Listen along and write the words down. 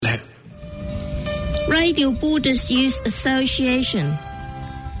Radio Buddhist Youth Association.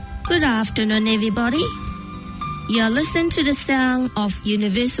 Good afternoon, everybody. You are listening to the sound of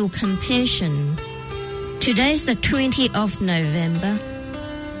universal compassion. Today is the 20th of November.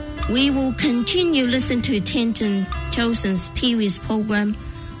 We will continue listening to Tenzin Chosang's previous program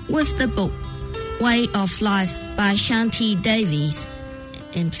with the book Way of Life by Shanti Davies.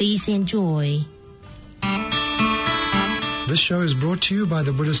 And please enjoy. This show is brought to you by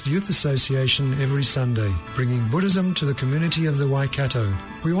the Buddhist Youth Association every Sunday, bringing Buddhism to the community of the Waikato.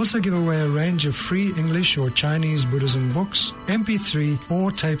 We also give away a range of free English or Chinese Buddhism books, MP3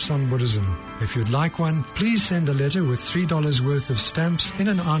 or tapes on Buddhism. If you'd like one, please send a letter with $3 worth of stamps in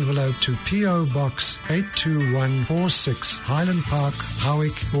an envelope to P.O. Box 82146, Highland Park,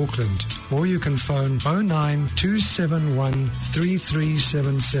 Howick, Auckland. Or you can phone 09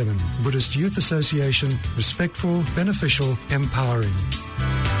 3377. Buddhist Youth Association, respectful, beneficial, empowering.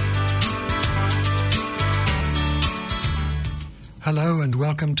 Hello and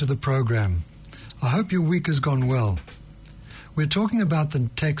welcome to the program. I hope your week has gone well. We're talking about the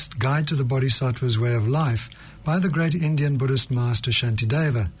text Guide to the Bodhisattva's Way of Life by the great Indian Buddhist master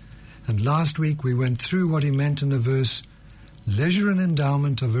Shantideva. And last week we went through what he meant in the verse, leisure and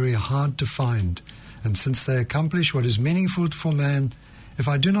endowment are very hard to find, and since they accomplish what is meaningful for man, if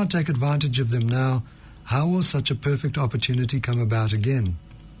I do not take advantage of them now, how will such a perfect opportunity come about again?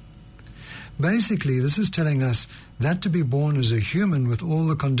 Basically, this is telling us that to be born as a human with all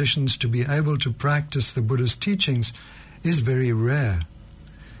the conditions to be able to practice the Buddhist teachings is very rare.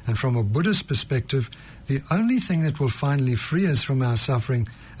 And from a Buddhist perspective, the only thing that will finally free us from our suffering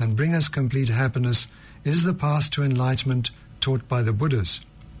and bring us complete happiness is the path to enlightenment taught by the Buddhas.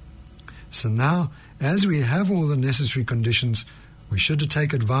 So now, as we have all the necessary conditions, we should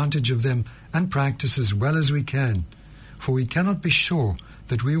take advantage of them and practice as well as we can, for we cannot be sure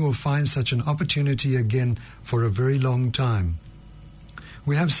that we will find such an opportunity again for a very long time.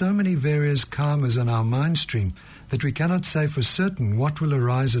 We have so many various karmas on our mind stream that we cannot say for certain what will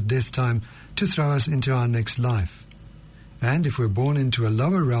arise at death time to throw us into our next life. And if we're born into a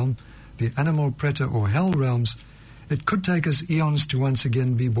lower realm, the animal, preta or hell realms, it could take us eons to once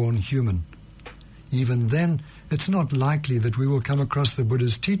again be born human. Even then, it's not likely that we will come across the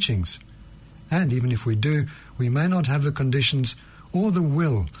Buddha's teachings. And even if we do, we may not have the conditions or the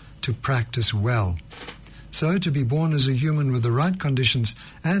will to practice well. So to be born as a human with the right conditions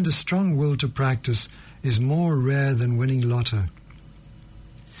and a strong will to practice is more rare than winning lotto.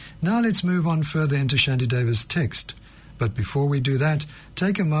 Now let's move on further into Shantideva's text. But before we do that,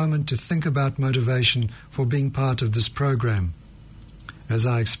 take a moment to think about motivation for being part of this program. As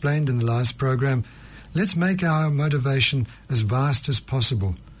I explained in the last program, let's make our motivation as vast as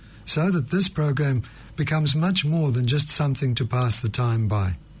possible, so that this program becomes much more than just something to pass the time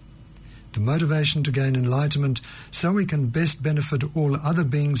by. The motivation to gain enlightenment so we can best benefit all other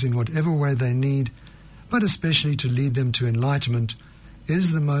beings in whatever way they need, but especially to lead them to enlightenment,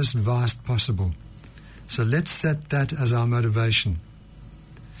 is the most vast possible. So let's set that as our motivation.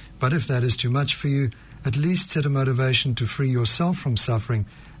 But if that is too much for you, at least set a motivation to free yourself from suffering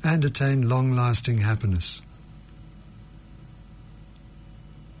and attain long-lasting happiness.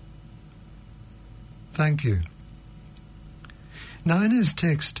 Thank you. Now in his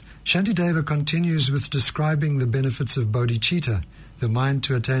text, Shantideva continues with describing the benefits of bodhicitta, the mind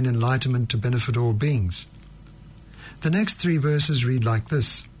to attain enlightenment to benefit all beings. The next 3 verses read like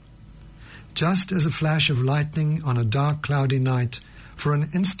this. Just as a flash of lightning on a dark cloudy night for an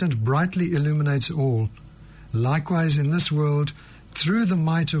instant brightly illuminates all, likewise in this world, through the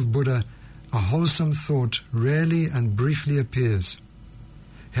might of Buddha, a wholesome thought rarely and briefly appears.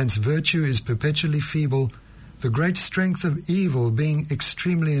 Hence virtue is perpetually feeble, the great strength of evil being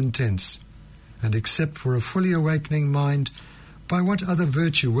extremely intense. And except for a fully awakening mind, by what other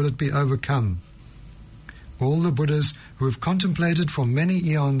virtue will it be overcome? All the Buddhas who have contemplated for many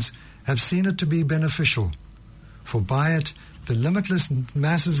eons have seen it to be beneficial, for by it the limitless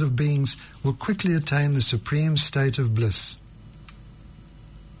masses of beings will quickly attain the supreme state of bliss.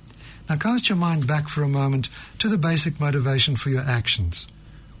 Now cast your mind back for a moment to the basic motivation for your actions.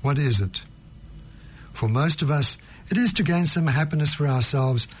 What is it? For most of us, it is to gain some happiness for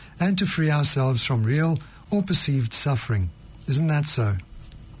ourselves and to free ourselves from real or perceived suffering. Isn't that so?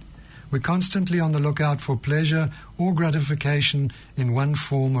 We're constantly on the lookout for pleasure or gratification in one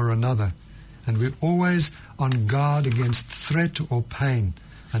form or another, and we're always on guard against threat or pain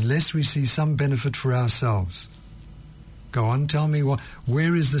unless we see some benefit for ourselves. Go on, tell me,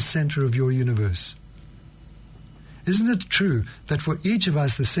 where is the center of your universe? Isn't it true that for each of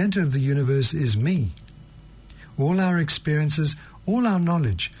us the center of the universe is me? All our experiences, all our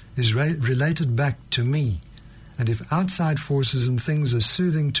knowledge is related back to me. And if outside forces and things are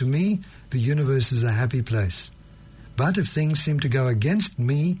soothing to me, the universe is a happy place. But if things seem to go against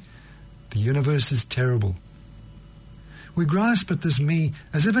me, the universe is terrible. We grasp at this me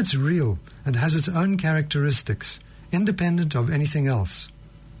as if it's real and has its own characteristics, independent of anything else.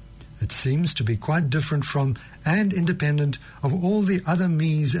 It seems to be quite different from and independent of all the other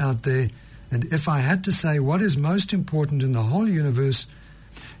me's out there, and if I had to say what is most important in the whole universe,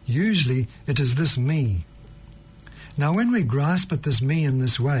 usually it is this me. Now when we grasp at this me in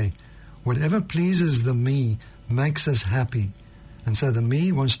this way, whatever pleases the me makes us happy, and so the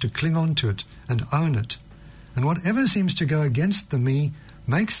me wants to cling on to it and own it, and whatever seems to go against the me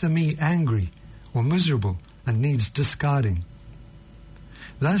makes the me angry or miserable and needs discarding.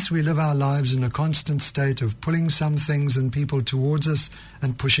 Thus we live our lives in a constant state of pulling some things and people towards us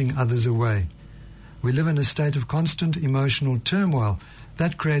and pushing others away. We live in a state of constant emotional turmoil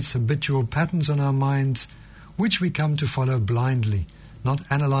that creates habitual patterns on our minds, which we come to follow blindly, not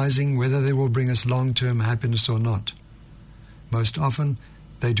analyzing whether they will bring us long-term happiness or not. Most often,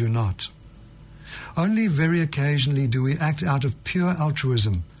 they do not. Only very occasionally do we act out of pure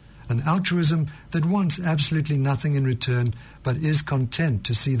altruism, an altruism that wants absolutely nothing in return but is content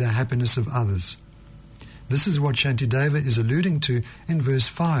to see the happiness of others. This is what Shantideva is alluding to in verse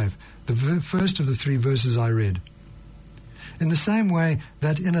 5, the first of the 3 verses I read. In the same way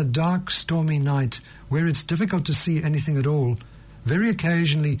that in a dark, stormy night, where it's difficult to see anything at all, very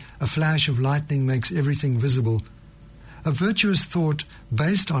occasionally a flash of lightning makes everything visible, a virtuous thought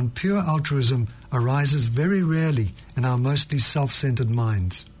based on pure altruism arises very rarely in our mostly self-centered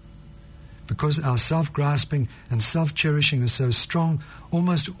minds. Because our self-grasping and self-cherishing are so strong,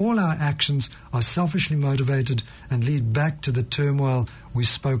 almost all our actions are selfishly motivated and lead back to the turmoil we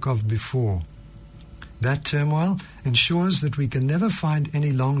spoke of before. That turmoil ensures that we can never find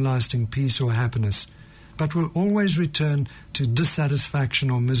any long-lasting peace or happiness, but will always return to dissatisfaction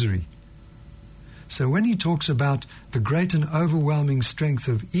or misery. So when he talks about the great and overwhelming strength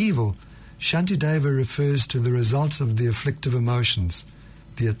of evil, Shantideva refers to the results of the afflictive emotions,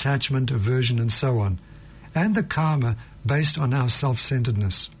 the attachment, aversion, and so on, and the karma based on our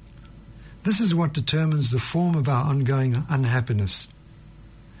self-centeredness. This is what determines the form of our ongoing unhappiness.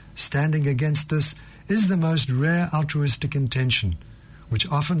 Standing against this is the most rare altruistic intention, which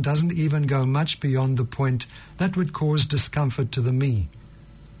often doesn't even go much beyond the point that would cause discomfort to the me.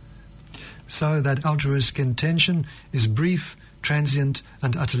 So that altruistic intention is brief, transient,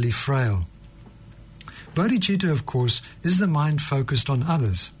 and utterly frail. Bodhicitta, of course, is the mind focused on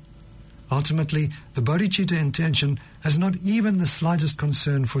others. Ultimately, the bodhicitta intention has not even the slightest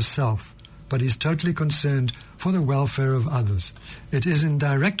concern for self, but is totally concerned for the welfare of others. It is in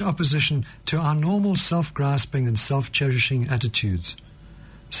direct opposition to our normal self-grasping and self-cherishing attitudes.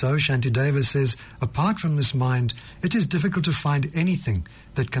 So, Shantideva says, apart from this mind, it is difficult to find anything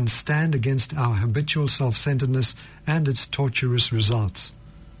that can stand against our habitual self-centeredness and its torturous results.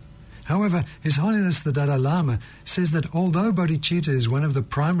 However, His Holiness the Dalai Lama says that although bodhicitta is one of the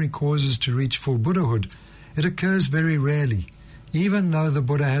primary causes to reach full Buddhahood, it occurs very rarely, even though the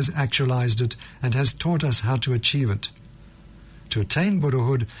Buddha has actualized it and has taught us how to achieve it. To attain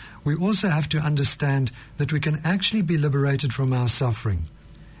Buddhahood, we also have to understand that we can actually be liberated from our suffering.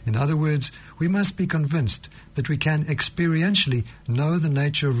 In other words, we must be convinced that we can experientially know the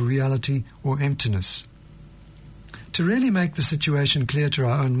nature of reality or emptiness. To really make the situation clear to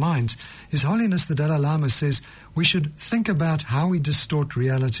our own minds, His Holiness the Dalai Lama says we should think about how we distort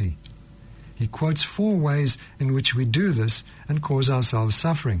reality. He quotes 4 ways in which we do this and cause ourselves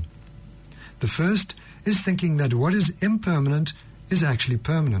suffering. The first is thinking that what is impermanent is actually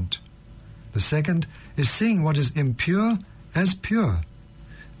permanent. The second is seeing what is impure as pure.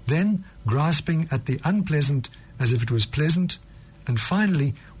 Then grasping at the unpleasant as if it was pleasant. And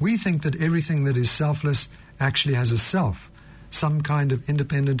finally, we think that everything that is selfless actually has a self, some kind of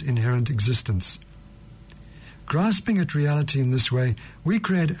independent inherent existence. Grasping at reality in this way, we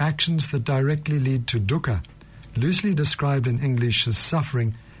create actions that directly lead to dukkha, loosely described in English as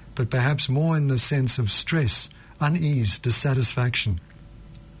suffering, but perhaps more in the sense of stress, unease, dissatisfaction.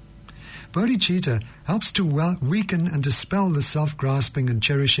 Bodhicitta helps to weaken and dispel the self-grasping and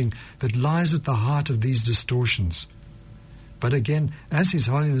cherishing that lies at the heart of these distortions. But again, as His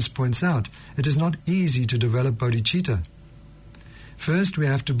Holiness points out, it is not easy to develop bodhicitta. First, we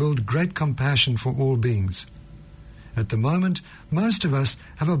have to build great compassion for all beings. At the moment, most of us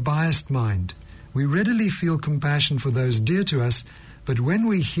have a biased mind. We readily feel compassion for those dear to us, but when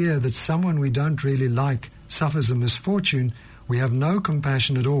we hear that someone we don't really like suffers a misfortune, we have no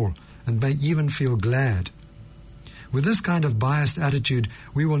compassion at all and may even feel glad. With this kind of biased attitude,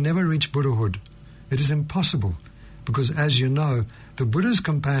 we will never reach Buddhahood. It is impossible, because as you know, the Buddha's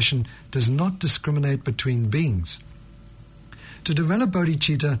compassion does not discriminate between beings. To develop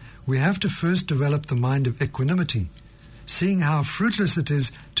bodhicitta, we have to first develop the mind of equanimity, seeing how fruitless it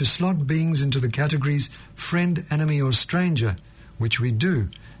is to slot beings into the categories friend, enemy, or stranger, which we do,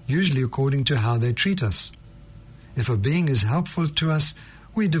 usually according to how they treat us. If a being is helpful to us,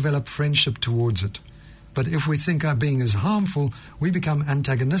 we develop friendship towards it. But if we think our being is harmful, we become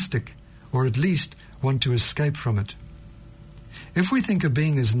antagonistic, or at least want to escape from it. If we think a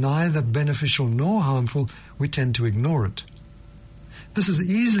being is neither beneficial nor harmful, we tend to ignore it. This is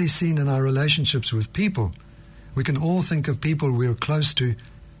easily seen in our relationships with people. We can all think of people we are close to,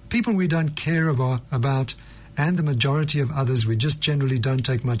 people we don't care about, and the majority of others we just generally don't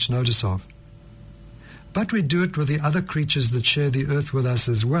take much notice of. But we do it with the other creatures that share the earth with us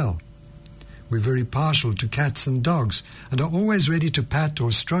as well. We're very partial to cats and dogs and are always ready to pat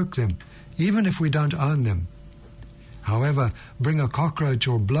or stroke them, even if we don't own them. However, bring a cockroach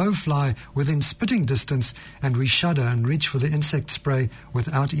or blowfly within spitting distance and we shudder and reach for the insect spray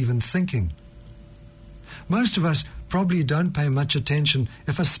without even thinking. Most of us probably don't pay much attention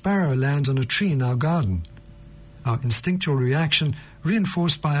if a sparrow lands on a tree in our garden. Our instinctual reaction,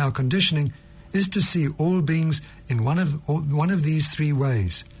 reinforced by our conditioning, is to see all beings in one of these three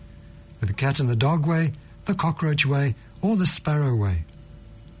ways: the cat and the dog way, the cockroach way, or the sparrow way.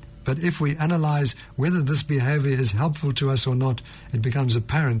 But if we analyze whether this behavior is helpful to us or not, it becomes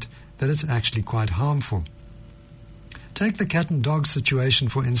apparent that it's actually quite harmful. Take the cat and dog situation,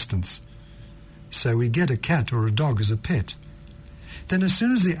 for instance. So we get a cat or a dog as a pet. Then as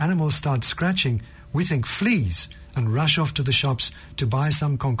soon as the animals start scratching, we think fleas and rush off to the shops to buy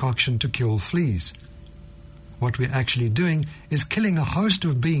some concoction to kill fleas. What we're actually doing is killing a host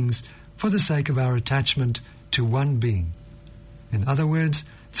of beings for the sake of our attachment to one being. In other words,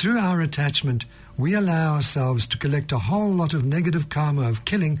 through our attachment, we allow ourselves to collect a whole lot of negative karma of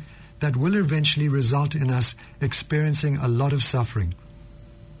killing that will eventually result in us experiencing a lot of suffering.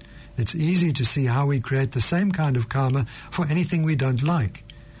 It's easy to see how we create the same kind of karma for anything we don't like.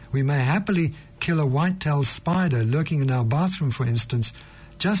 We may happily kill a white-tailed spider lurking in our bathroom, for instance,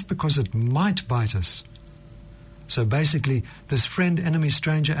 just because it might bite us. So basically, this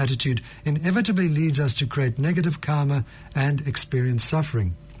friend-enemy-stranger attitude inevitably leads us to create negative karma and experience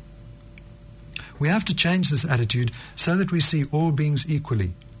suffering. We have to change this attitude so that we see all beings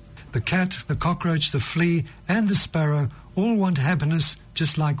equally. The cat, the cockroach, the flea, and the sparrow all want happiness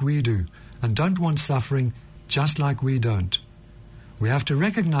just like we do, and don't want suffering just like we don't. We have to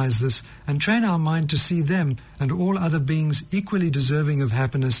recognize this and train our mind to see them and all other beings equally deserving of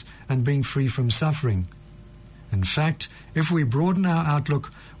happiness and being free from suffering. In fact, if we broaden our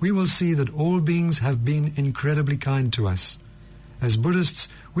outlook, we will see that all beings have been incredibly kind to us. As Buddhists,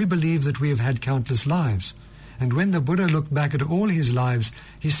 we believe that we have had countless lives, and when the Buddha looked back at all his lives,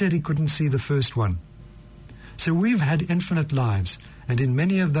 he said he couldn't see the first one. So we've had infinite lives, and in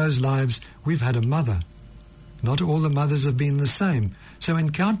many of those lives, we've had a mother. Not all the mothers have been the same, so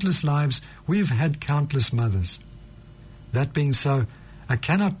in countless lives, we've had countless mothers. That being so, I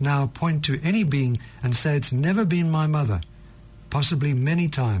cannot now point to any being and say it's never been my mother, possibly many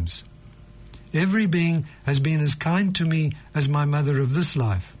times. Every being has been as kind to me as my mother of this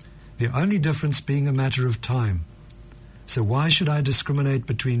life, the only difference being a matter of time. So why should I discriminate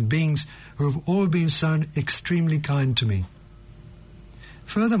between beings who have all been so extremely kind to me?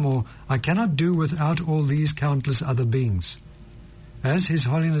 Furthermore, I cannot do without all these countless other beings. As His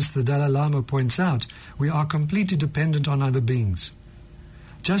Holiness the Dalai Lama points out, we are completely dependent on other beings.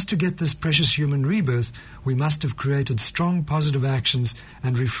 Just to get this precious human rebirth, we must have created strong positive actions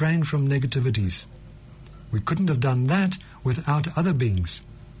and refrained from negativities. We couldn't have done that without other beings.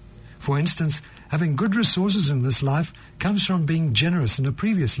 For instance, having good resources in this life comes from being generous in a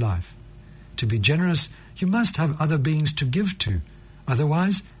previous life. To be generous, you must have other beings to give to.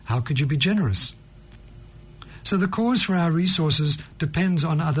 Otherwise, how could you be generous? So the cause for our resources depends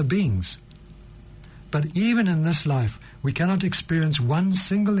on other beings. But even in this life, we cannot experience one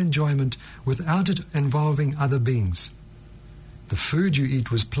single enjoyment without it involving other beings. The food you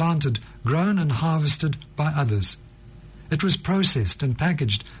eat was planted, grown and harvested by others. It was processed and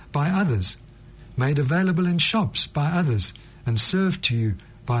packaged by others, made available in shops by others, and served to you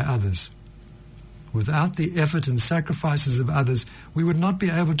by others. Without the effort and sacrifices of others, we would not be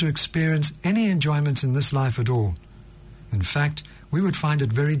able to experience any enjoyments in this life at all. In fact, we would find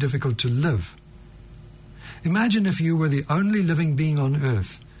it very difficult to live. Imagine if you were the only living being on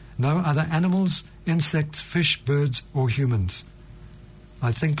earth, no other animals, insects, fish, birds, or humans.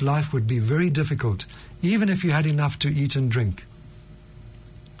 I think life would be very difficult, even if you had enough to eat and drink.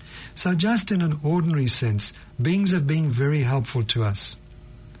 So just in an ordinary sense, beings have been very helpful to us.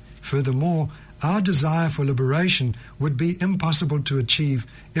 Furthermore, our desire for liberation would be impossible to achieve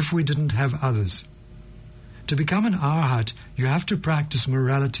if we didn't have others. To become an arhat, you have to practice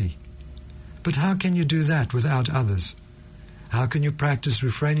morality. But how can you do that without others? How can you practice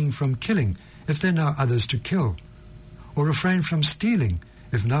refraining from killing if there are no others to kill? Or refrain from stealing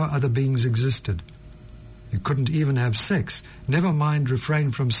if no other beings existed? You couldn't even have sex, never mind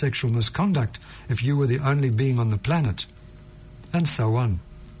refrain from sexual misconduct if you were the only being on the planet. And so on.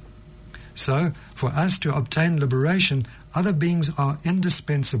 So, for us to obtain liberation, other beings are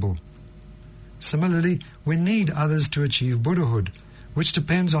indispensable. Similarly, we need others to achieve Buddhahood, which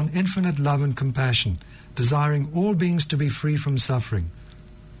depends on infinite love and compassion, desiring all beings to be free from suffering.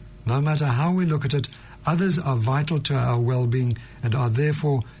 No matter how we look at it, others are vital to our well-being and are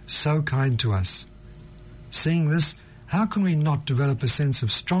therefore so kind to us. Seeing this, how can we not develop a sense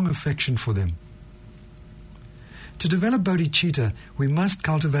of strong affection for them? To develop bodhicitta, we must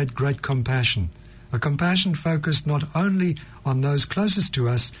cultivate great compassion, a compassion focused not only on those closest to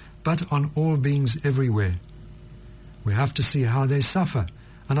us, but on all beings everywhere. We have to see how they suffer,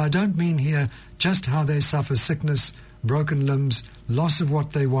 and I don't mean here just how they suffer sickness, broken limbs, loss of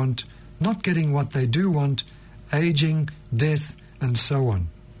what they want, not getting what they do want, aging, death, and so on.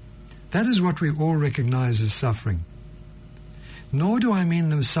 That is what we all recognize as suffering. Nor do I mean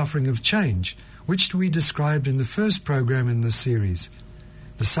the suffering of change, which we described in the first program in this series,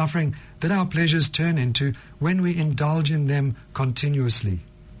 the suffering that our pleasures turn into when we indulge in them continuously.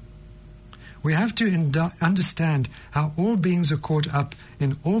 We have to understand how all beings are caught up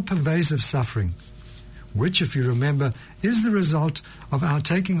in all-pervasive suffering, which, if you remember, is the result of our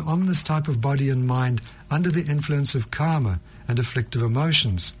taking on this type of body and mind under the influence of karma and afflictive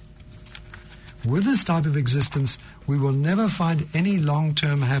emotions. With this type of existence, we will never find any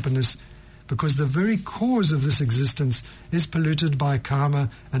long-term happiness because the very cause of this existence is polluted by karma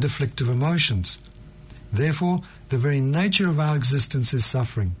and afflictive emotions. Therefore, the very nature of our existence is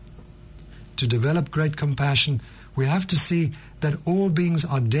suffering. To develop great compassion, we have to see that all beings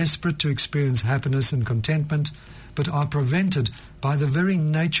are desperate to experience happiness and contentment, but are prevented by the very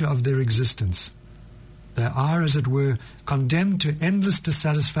nature of their existence. They are, as it were, condemned to endless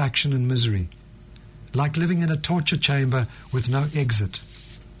dissatisfaction and misery, like living in a torture chamber with no exit.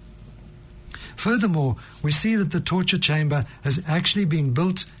 Furthermore, we see that the torture chamber has actually been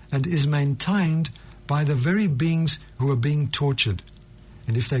built and is maintained by the very beings who are being tortured.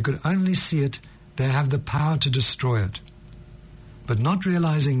 And if they could only see it, they have the power to destroy it. But not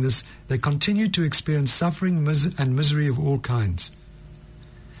realizing this, they continue to experience suffering and misery of all kinds.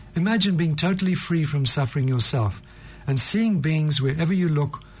 Imagine being totally free from suffering yourself and seeing beings wherever you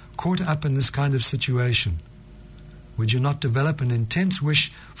look caught up in this kind of situation. Would you not develop an intense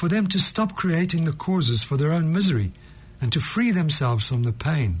wish for them to stop creating the causes for their own misery and to free themselves from the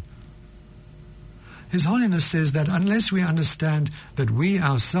pain? His Holiness says that unless we understand that we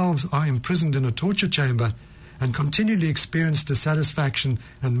ourselves are imprisoned in a torture chamber and continually experience dissatisfaction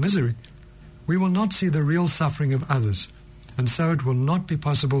and misery, we will not see the real suffering of others, and so it will not be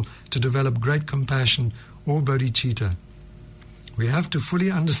possible to develop great compassion or bodhicitta. We have to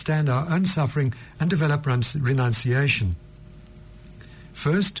fully understand our own suffering and develop renunciation.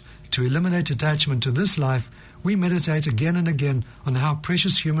 First, to eliminate attachment to this life, we meditate again and again on how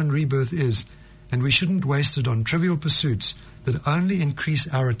precious human rebirth is, and we shouldn't waste it on trivial pursuits that only increase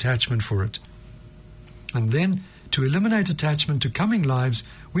our attachment for it. And then, to eliminate attachment to coming lives,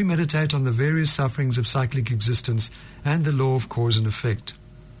 we meditate on the various sufferings of cyclic existence and the law of cause and effect.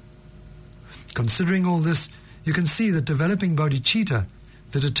 Considering all this, you can see that developing bodhicitta,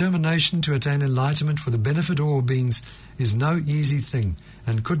 the determination to attain enlightenment for the benefit of all beings, is no easy thing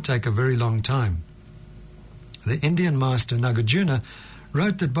and could take a very long time. The Indian master Nagarjuna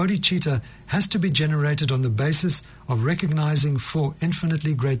wrote that bodhicitta has to be generated on the basis of recognizing four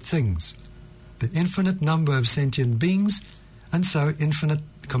infinitely great things: the infinite number of sentient beings, and so infinite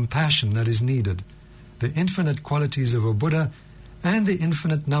compassion that is needed, the infinite qualities of a Buddha, and the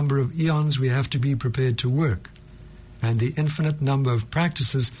infinite number of eons we have to be prepared to work, and the infinite number of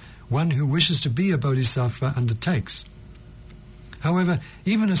practices one who wishes to be a bodhisattva undertakes. However,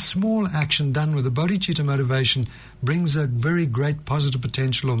 even a small action done with a bodhicitta motivation brings a very great positive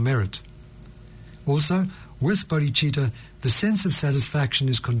potential or merit. Also, with bodhicitta, the sense of satisfaction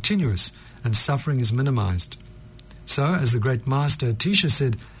is continuous and suffering is minimized. So, as the great master Atisha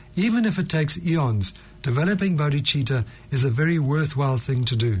said, even if it takes eons, developing bodhicitta is a very worthwhile thing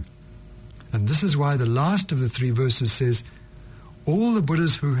to do. And this is why the last of the 3 verses says, All the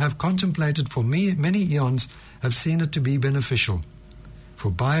Buddhas who have contemplated for many eons have seen it to be beneficial, for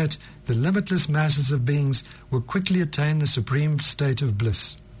by it the limitless masses of beings will quickly attain the supreme state of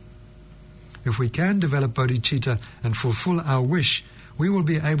bliss. If we can develop bodhicitta and fulfill our wish, we will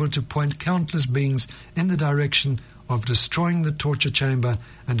be able to point countless beings in the direction of destroying the torture chamber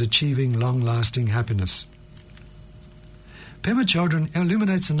and achieving long-lasting happiness. Pema Chodron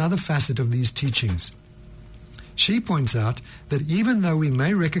illuminates another facet of these teachings. She points out that even though we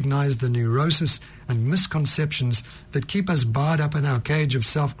may recognize the neurosis and misconceptions that keep us barred up in our cage of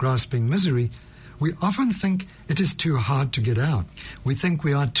self-grasping misery, we often think it is too hard to get out. We think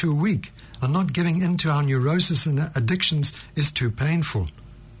we are too weak, and not giving in to our neurosis and addictions is too painful.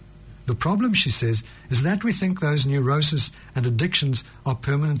 The problem, she says, is that we think those neuroses and addictions are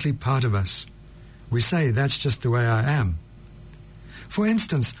permanently part of us. We say, that's just the way I am. For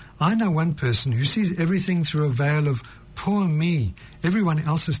instance, I know one person who sees everything through a veil of, poor me, everyone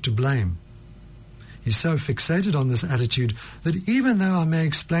else is to blame. He's so fixated on this attitude that even though I may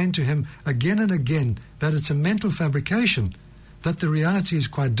explain to him again and again that it's a mental fabrication, that the reality is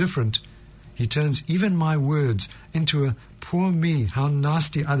quite different, he turns even my words into a poor me, how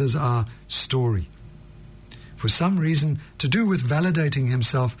nasty others are story. For some reason to do with validating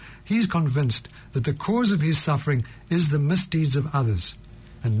himself, he's convinced that the cause of his suffering is the misdeeds of others,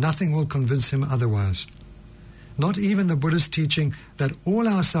 and nothing will convince him otherwise. Not even the Buddhist teaching that all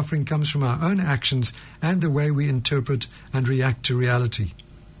our suffering comes from our own actions and the way we interpret and react to reality.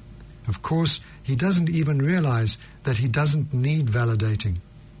 Of course, he doesn't even realize that he doesn't need validating.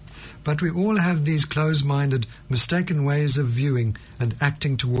 But we all have these closed-minded, mistaken ways of viewing and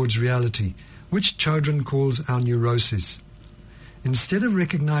acting towards reality, which Chodron calls our neuroses. Instead of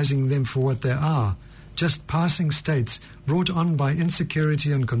recognizing them for what they are, just passing states brought on by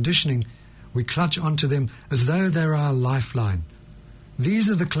insecurity and conditioning, we clutch onto them as though they are our lifeline. These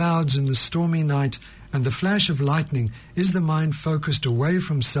are the clouds in the stormy night, and the flash of lightning is the mind focused away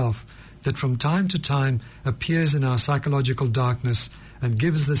from self that from time to time appears in our psychological darkness and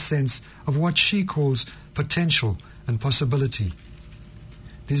gives the sense of what she calls potential and possibility.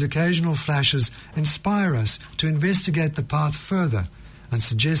 These occasional flashes inspire us to investigate the path further and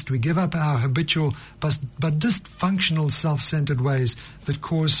suggest we give up our habitual but dysfunctional self-centered ways that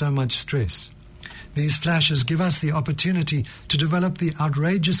cause so much stress. These flashes give us the opportunity to develop the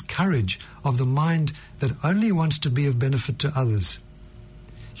outrageous courage of the mind that only wants to be of benefit to others.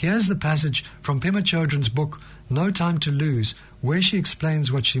 Here's the passage from Pema Chodron's book, No Time to Lose, where she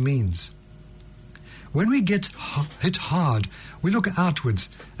explains what she means. When we get hit hard, we look outwards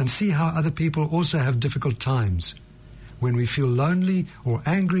and see how other people also have difficult times. When we feel lonely or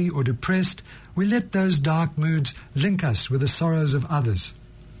angry or depressed, we let those dark moods link us with the sorrows of others.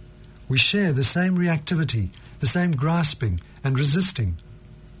 We share the same reactivity, the same grasping and resisting.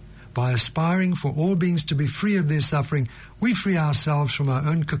 By aspiring for all beings to be free of their suffering, we free ourselves from our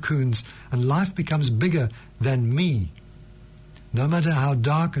own cocoons, and life becomes bigger than me. No matter how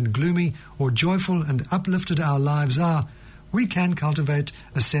dark and gloomy or joyful and uplifted our lives are, we can cultivate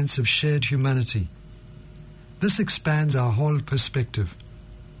a sense of shared humanity. This expands our whole perspective.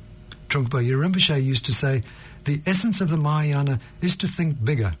 Trungpa Rinpoche used to say, the essence of the Mahayana is to think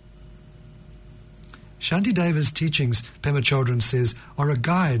bigger. Shantideva's teachings, Pema Chodron says, are a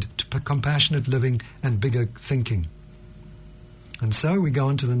guide to compassionate living and bigger thinking. And so we go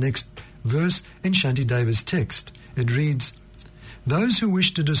on to the next verse in Shantideva's text. It reads, those who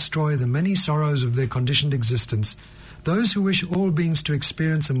wish to destroy the many sorrows of their conditioned existence, those who wish all beings to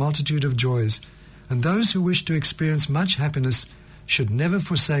experience a multitude of joys, and those who wish to experience much happiness should never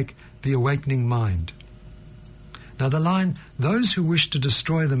forsake the awakening mind. Now the line, those who wish to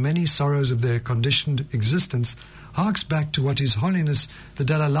destroy the many sorrows of their conditioned existence, harks back to what His Holiness the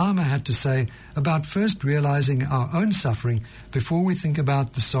Dalai Lama had to say about first realizing our own suffering before we think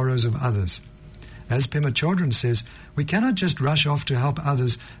about the sorrows of others. As Pema Chodron says, we cannot just rush off to help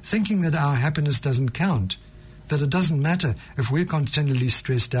others thinking that our happiness doesn't count, that it doesn't matter if we're continually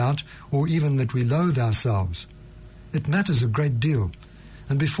stressed out or even that we loathe ourselves. It matters a great deal.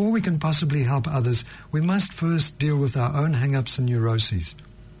 And before we can possibly help others, we must first deal with our own hang-ups and neuroses.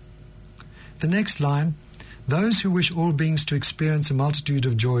 The next line, those who wish all beings to experience a multitude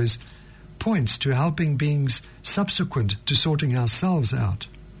of joys, points to helping beings subsequent to sorting ourselves out.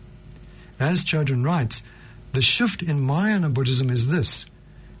 As Chodron writes, the shift in Mahayana Buddhism is this.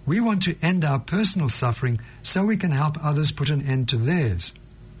 We want to end our personal suffering so we can help others put an end to theirs.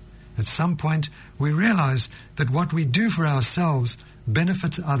 At some point, we realize that what we do for ourselves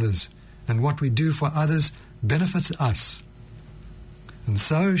benefits others, and what we do for others benefits us. And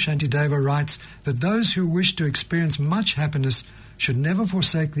so, Shantideva writes that those who wish to experience much happiness should never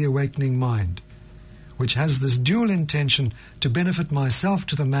forsake the awakening mind, which has this dual intention to benefit myself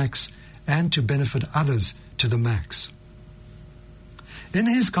to the max and to benefit others to the max. In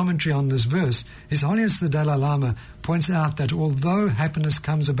his commentary on this verse, His Holiness the Dalai Lama points out that although happiness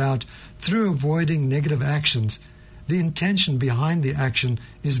comes about through avoiding negative actions, the intention behind the action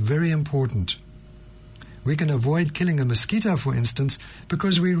is very important. We can avoid killing a mosquito, for instance,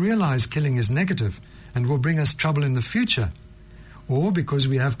 because we realize killing is negative and will bring us trouble in the future, or because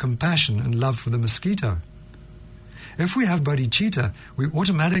we have compassion and love for the mosquito. If we have bodhicitta, we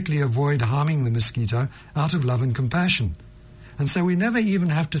automatically avoid harming the mosquito out of love and compassion, and so we never even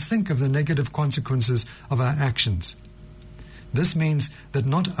have to think of the negative consequences of our actions. This means that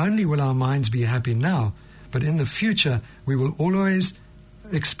not only will our minds be happy now, but in the future we will always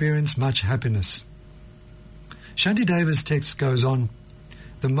experience much happiness. Shantideva's text goes on,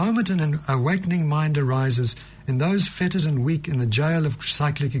 "The moment an awakening mind arises in those fettered and weak in the jail of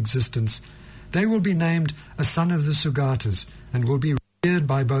cyclic existence, they will be named a son of the Sugatas and will be revered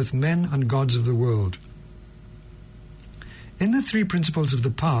by both men and gods of the world." In the Three Principles of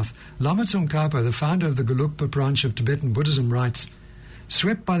the Path, Lama Tsongkhapa, the founder of the Gelugpa branch of Tibetan Buddhism, writes,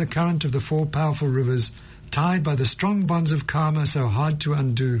 "Swept by the current of the four powerful rivers, tied by the strong bonds of karma so hard to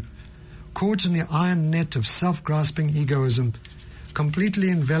undo, caught in the iron net of self-grasping egoism, completely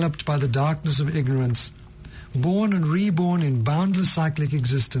enveloped by the darkness of ignorance, born and reborn in boundless cyclic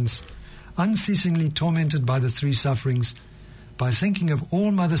existence, unceasingly tormented by the three sufferings, by thinking of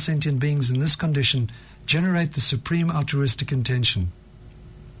all mother sentient beings in this condition, generate the supreme altruistic intention."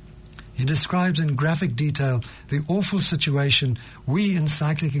 He describes in graphic detail the awful situation we in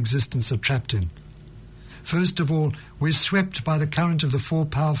cyclic existence are trapped in. First of all, we're swept by the current of the four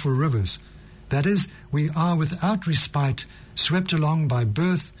powerful rivers. That is, we are without respite swept along by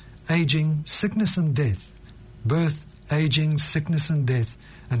birth, aging, sickness and death, birth, aging, sickness and death,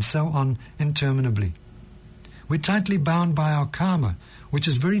 and so on interminably. We're tightly bound by our karma, which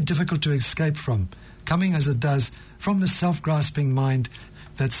is very difficult to escape from, coming as it does from the self-grasping mind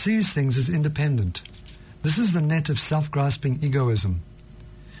that sees things as independent. This is the net of self-grasping egoism.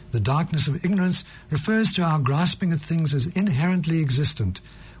 The darkness of ignorance refers to our grasping at things as inherently existent,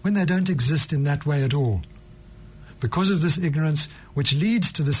 when they don't exist in that way at all. Because of this ignorance, which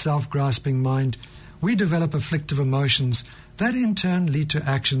leads to the self-grasping mind, we develop afflictive emotions that in turn lead to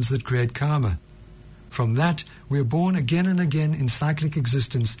actions that create karma. From that, we are born again and again in cyclic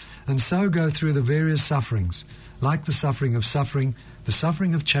existence, and so go through the various sufferings, like the suffering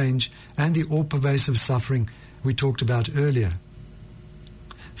of change, and the all-pervasive suffering we talked about earlier.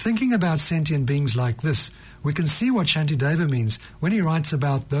 Thinking about sentient beings like this, we can see what Shantideva means when he writes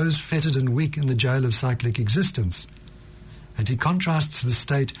about those fettered and weak in the jail of cyclic existence. And he contrasts the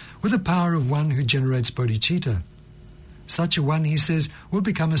state with the power of one who generates bodhicitta. Such a one, he says, will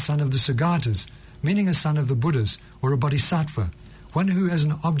become a son of the Sugatas, meaning a son of the Buddhas, or a bodhisattva, one who is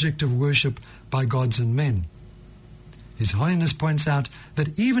an object of worship by gods and men. His Holiness points out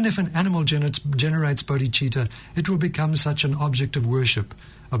that even if an animal generates bodhicitta, it will become such an object of worship,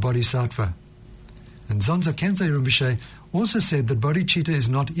 a bodhisattva. And Zonza Khyentse Rinpoche also said that bodhicitta is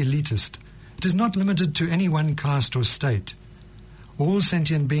not elitist. It is not limited to any one caste or state. All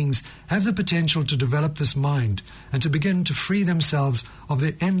sentient beings have the potential to develop this mind and to begin to free themselves of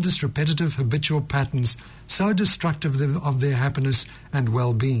their endless repetitive habitual patterns so destructive of their happiness and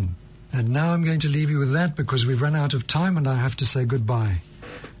well-being. And now I'm going to leave you with that because we've run out of time and I have to say goodbye.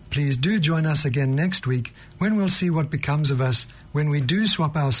 Please do join us again next week when we'll see what becomes of us when we do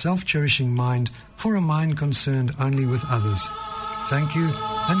swap our self-cherishing mind for a mind concerned only with others. Thank you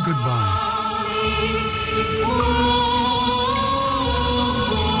and goodbye.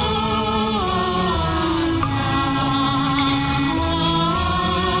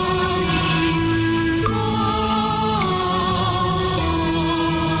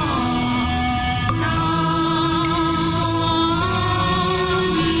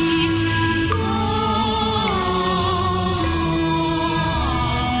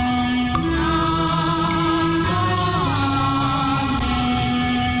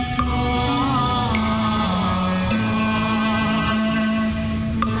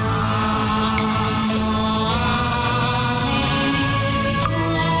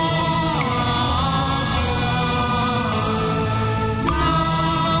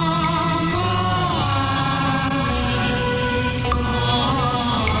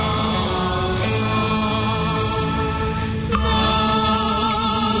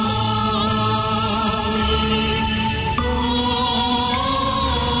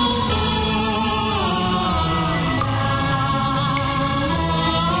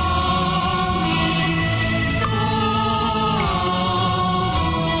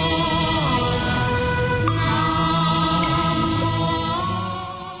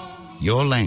 your language.